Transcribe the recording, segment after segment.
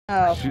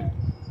Oh. And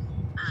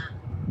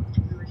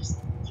we were just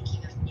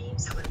thinking of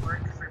names that would work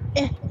for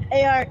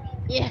AR.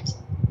 Yeah.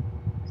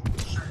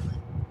 Charlotte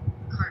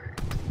Carter.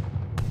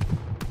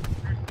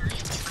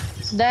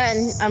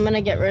 Then I'm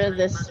gonna get rid of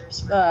this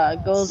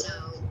gold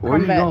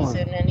combat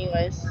soon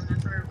anyways.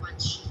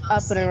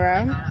 Up and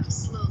around.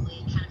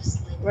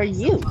 Where are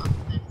you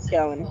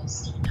going?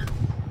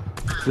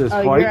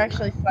 Oh, you're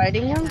actually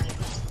fighting him?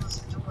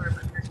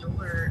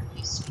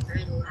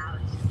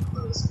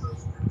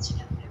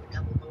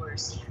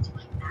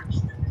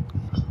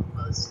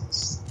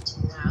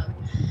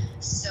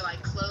 So I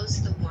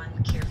closed the one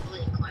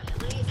carefully and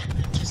quietly, and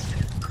then just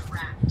kind of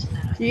cracked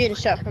that. You get a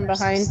shot from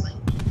behind.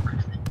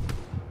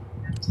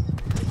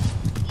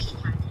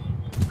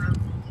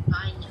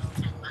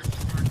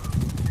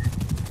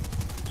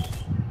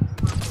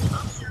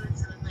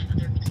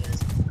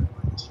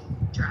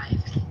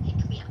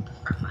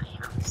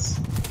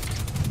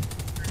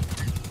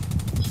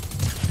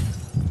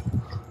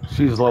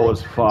 She's low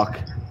as fuck.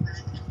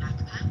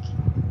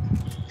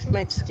 She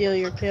might steal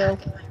your kill.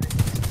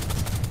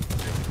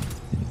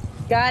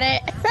 Got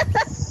it.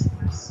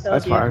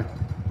 That's fine.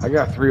 I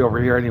got 3 over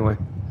here anyway. I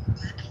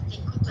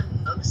think what the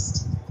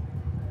most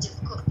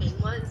difficult thing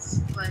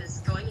was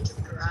going into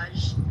the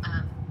garage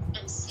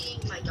and seeing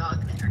my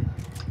dog there,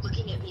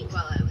 looking at me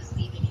while I was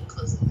leaving and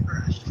closing the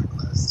garage door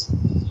closed.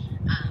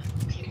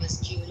 It was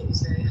June, it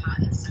was very hot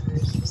in summer.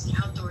 He was an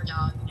outdoor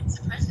dog, and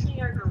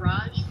surprisingly our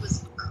garage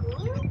was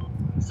cool,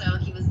 so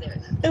he was there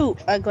then. Ooh,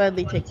 I'd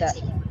gladly take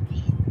that.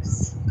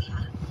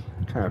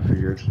 Kind of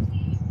figured.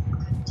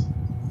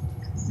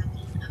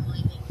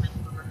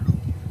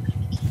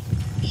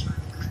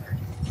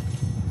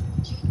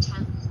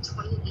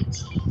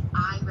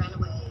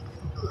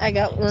 I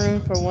got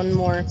room for one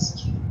more.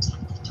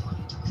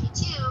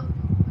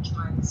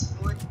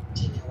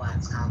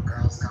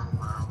 Girls Gone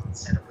Wild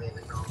instead of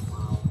Women Gone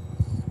Wild.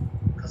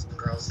 Because when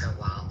girls go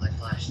wild, they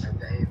flash their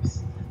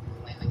babes.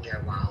 When women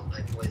get wild,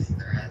 they poison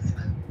their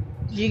husband.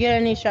 Did you get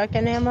any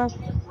shotgun ammo?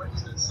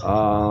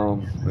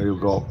 Maybe we'll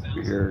go up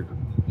here.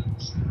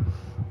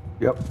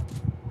 Yep.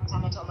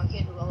 I told my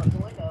kid to roll up the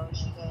window, and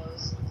she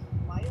goes,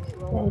 "Why do we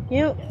roll?" Thank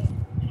you.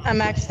 I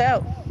maxed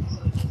out. So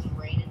it doesn't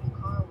rain in the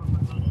car when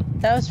we're running.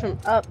 That was from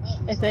up,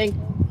 I think.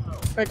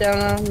 Right down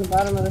on the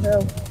bottom of the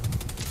hill.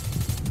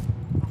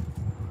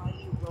 Why do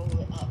you roll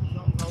it up? You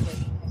don't roll it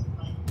because the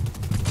plane.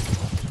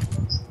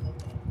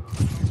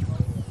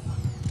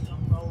 You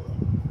don't roll it.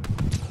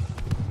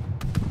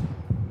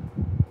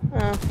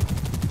 Oh.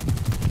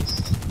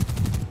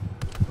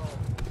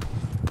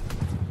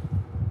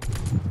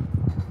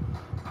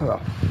 How the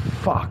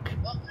fuck?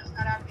 Well, just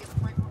got out of the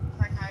appointment with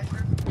the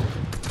psychiatrist.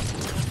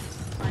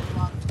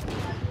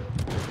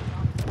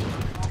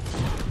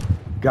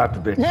 Got the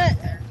bitch.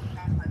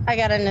 I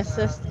got an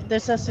assist.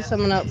 There's also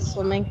someone else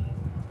swimming.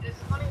 It's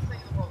the funniest thing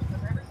in the world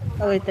because every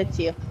single Oh wait, that's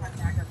you.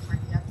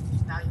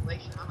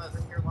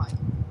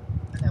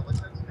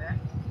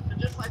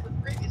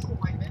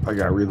 I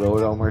gotta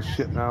reload all my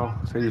shit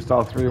now. So I used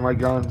all 3 of my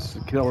guns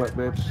to kill that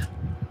bitch.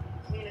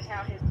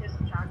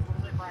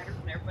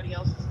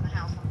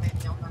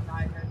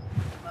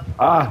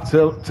 Ah,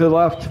 to the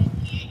left.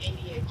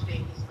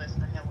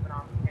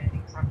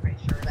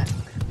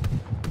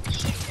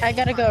 I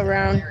gotta go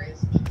around.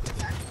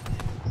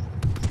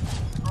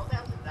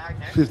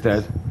 She's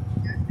dead.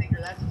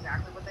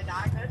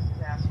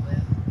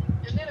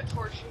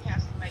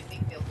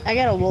 I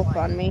got a wolf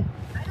on me.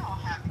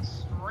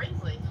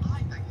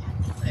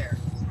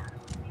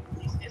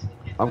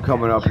 I'm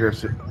coming up here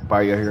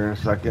by you here in a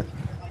second.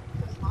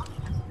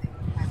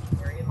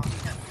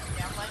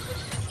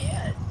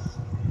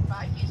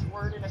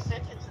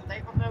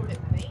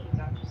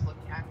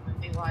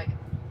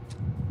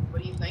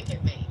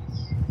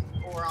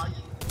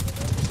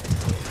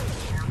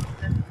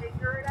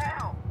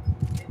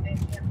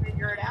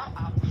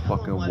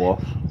 Fucking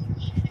wolf.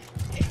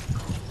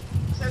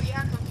 So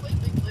yeah,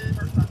 completely blew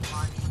her fucking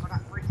mind. I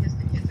got 3 kids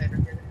over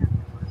here that have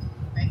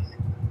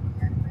basically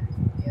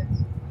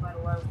kids, let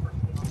alone for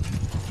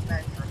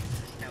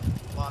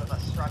a lot of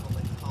us struggle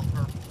with the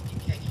whole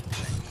education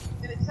thing.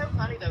 And it's so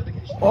funny though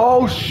because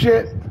oh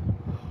shit!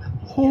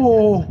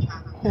 Oh.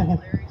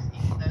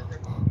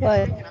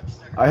 What?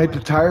 I hit the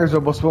tires,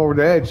 almost went over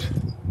the edge.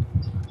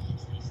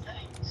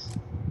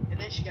 And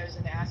then she goes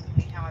into asking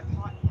me how I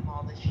taught him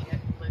all this shit,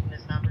 including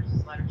his numbers,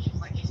 his letters. She's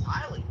like, he's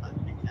highly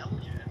fucking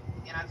intelligent.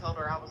 And I told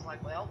her, I was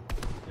like, well,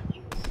 when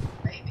he was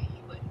a baby,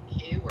 he wouldn't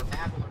cue or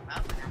babble or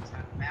nothing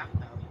outside the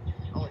bathtub.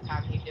 The only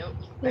time he do it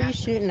was What are you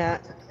shooting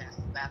at?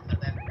 the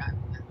bathtub ever got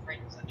afraid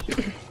of such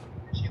shit. And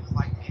she was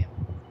like, damn.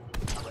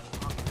 I wasn't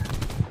talking about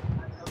it.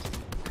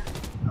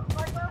 I was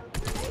like, well,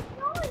 there's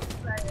noise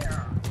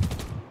there.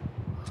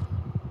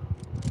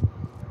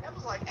 That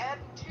was like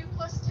adding 2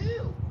 plus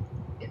 2.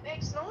 It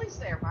makes noise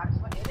there, might as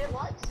well, and it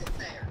likes it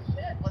there.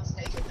 Shit, let's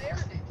take it there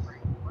and do 3.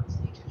 Let's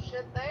teach it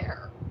shit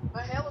there.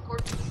 But hell,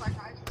 according to the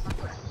psychiatrist, I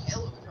do a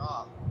hell of a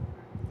job.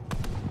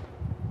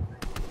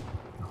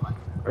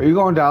 Are you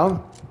going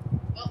down?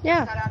 Well,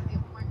 Yeah. got out of the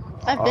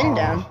appointment. I've been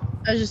down.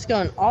 I was just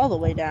going all the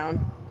way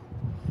down.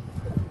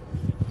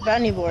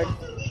 bounty board.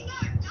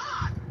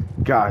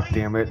 God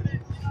damn it.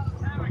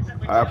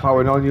 If I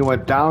would known you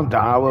went down,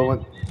 I would have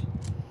went.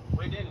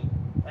 We didn't.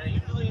 And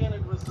usually in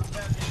it was the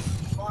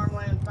fucking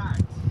farmland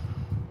facts.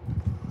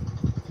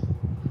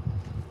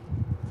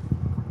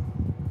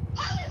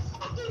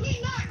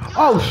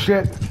 Oh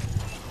shit.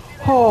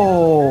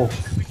 Oh.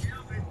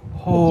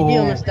 Oh. Did you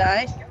almost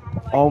die?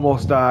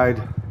 Almost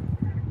died.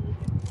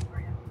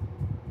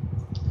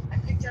 I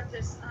picked up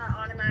this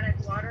automatic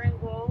watering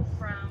bowl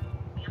from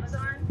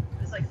Amazon.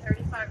 It was like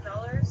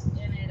 $35,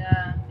 and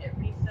it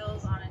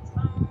refills on its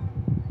own.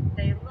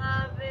 They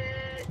love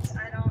it.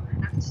 I don't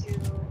have to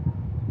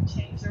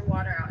change their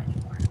water out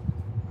anymore.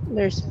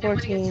 There's And 4 when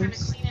it's time to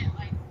teams. clean it,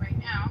 like right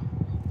now,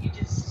 you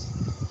just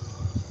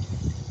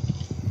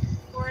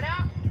pour it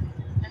out,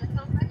 and it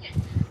fills back in.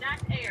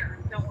 That's air.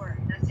 Don't worry,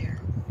 that's air.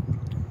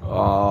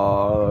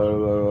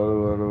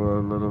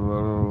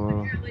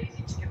 You're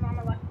lazy chicken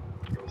mama.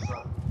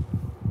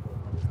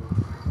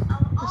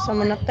 Is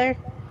someone up there?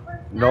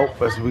 Nope,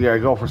 but we gotta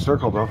go for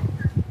circle though.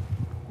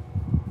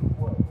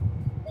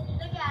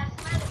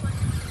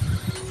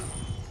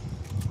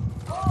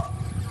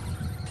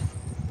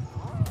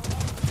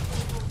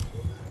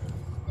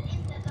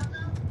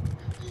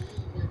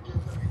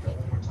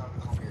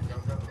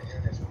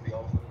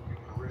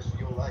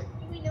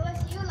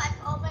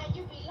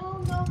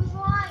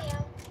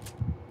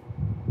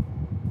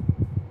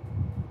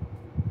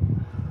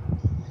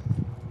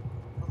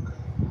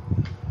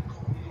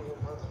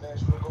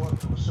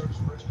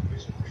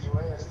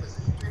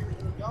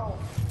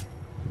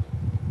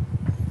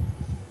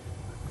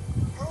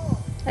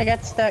 I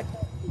got stuck.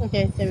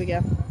 Okay, there we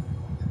go.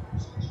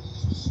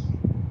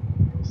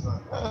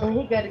 Oh,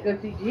 he got to go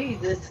see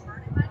Jesus. I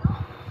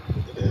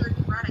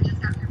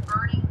just got through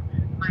burning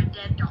my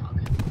dead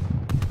dog.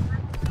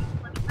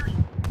 Let me tell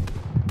you.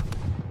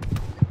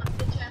 It's a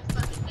bitch ass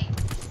fucking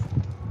neighbors.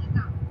 They've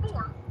got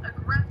 4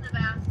 aggressive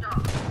ass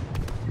dogs.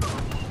 2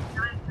 of these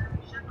giant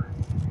German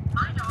shepherds.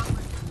 My dog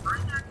was in my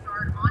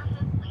backyard on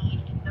his lead,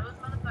 and those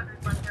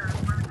motherfuckers let their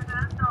aggressive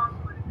ass dogs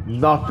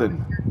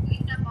Nothing.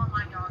 beat up on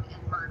my dog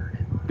and murdered it.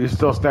 You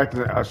still stacked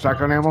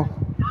shotgun ammo?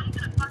 Not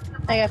even a fucking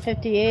I got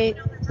 58.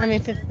 I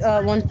mean,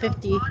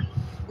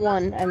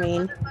 151. I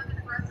mean,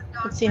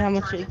 let's see how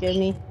much it gave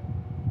me.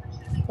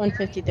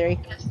 153.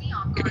 Catch me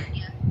off guard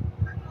again.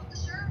 I called the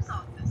sheriff's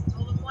office,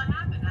 told them what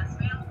happened.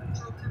 Asked animal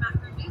control to come out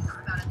here and do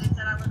something about it. They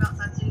said I live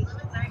outside city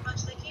limits. There ain't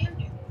much they can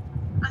do.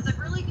 I said,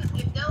 really? Because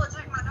if they'll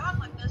attack my dog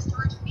like this,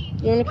 torch me.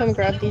 You want to come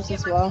grab these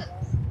as well?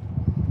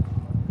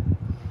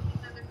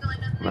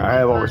 I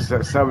have over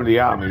 70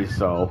 on me,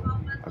 so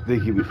I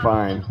think he'd be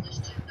fine.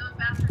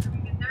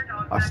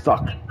 I'm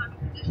stuck.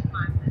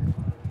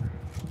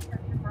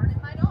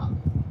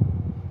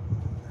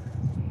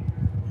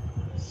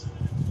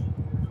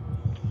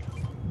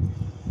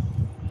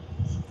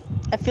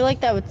 I feel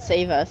like that would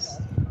save us.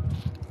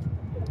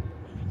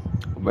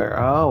 Bear,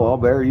 oh well,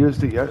 Bear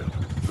used it.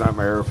 Not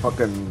Bear.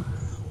 Fucking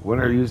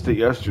Winter used it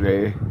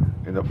yesterday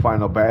in the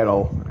final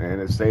battle,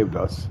 and it saved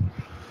us.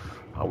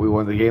 We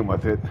won the game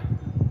with it.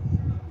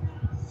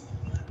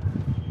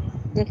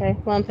 Okay,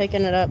 well, I'm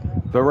picking it up.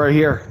 They're right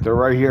here. They're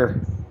right here.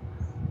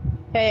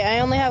 Hey, I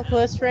only have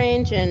close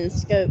range and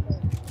scope.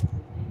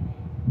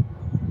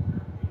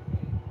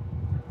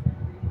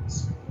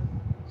 It's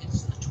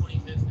the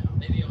 25th now.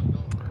 Maybe I'll go.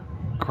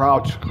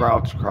 Crouch.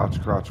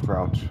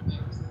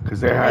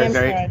 Because they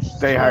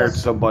hired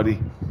somebody.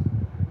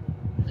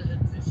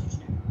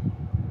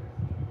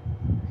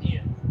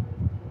 Yeah.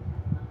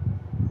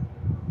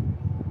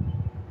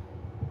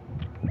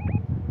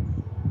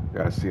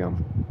 Yeah, I see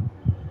him.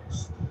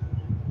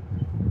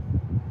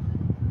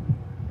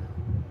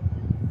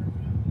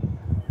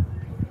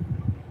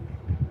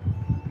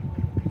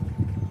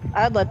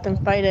 I'd let them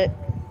fight it.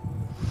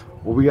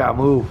 Well, we gotta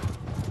move.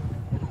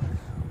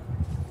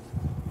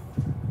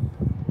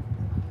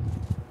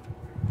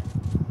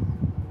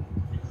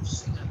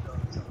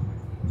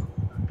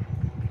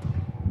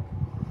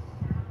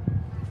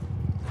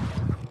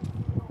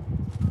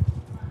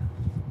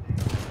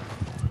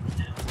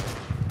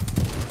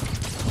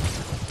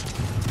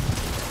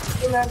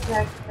 You're not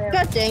Jack Sparrow.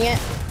 God dang it.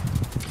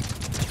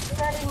 You're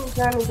not even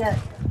Johnny Depp.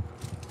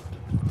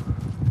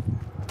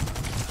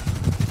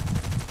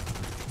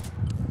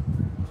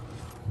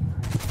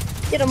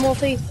 Get him,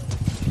 Wolfie.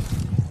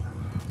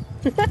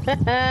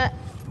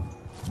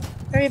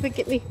 Hurry up and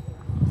get me.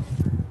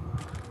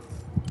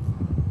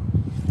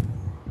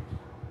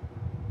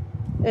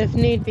 If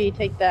need be,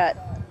 take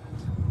that.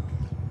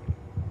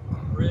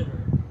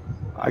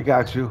 I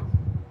got you.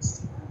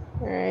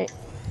 Alright.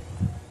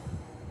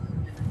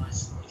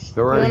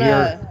 They're right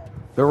here.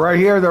 They're right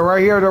here. They're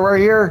right here. They're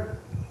right here.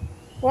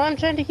 Well, I'm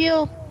trying to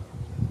heal.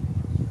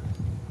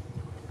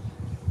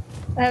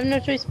 I have no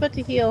choice but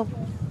to heal.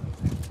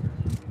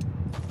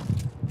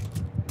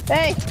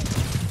 Hey!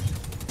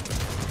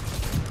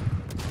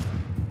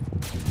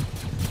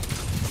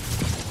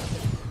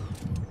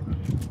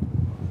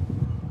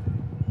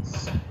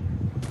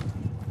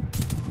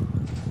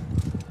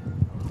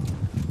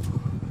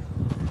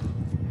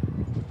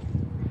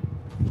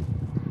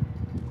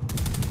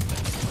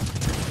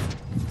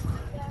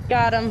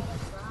 Got him.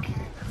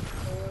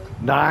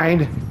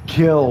 9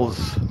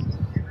 kills.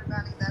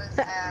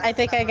 I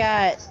think I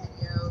got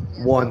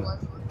 1.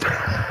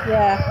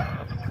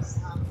 yeah.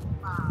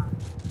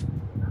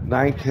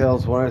 9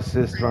 kills, 1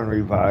 assist, 1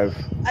 revive.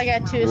 I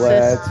got 2 assists.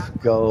 Let's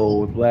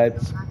go.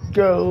 Let's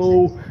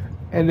go.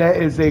 And that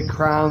is a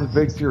crown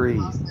victory.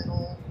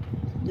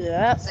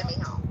 Yep.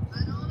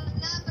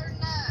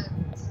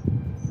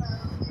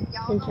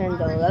 Return to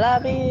the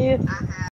lobby.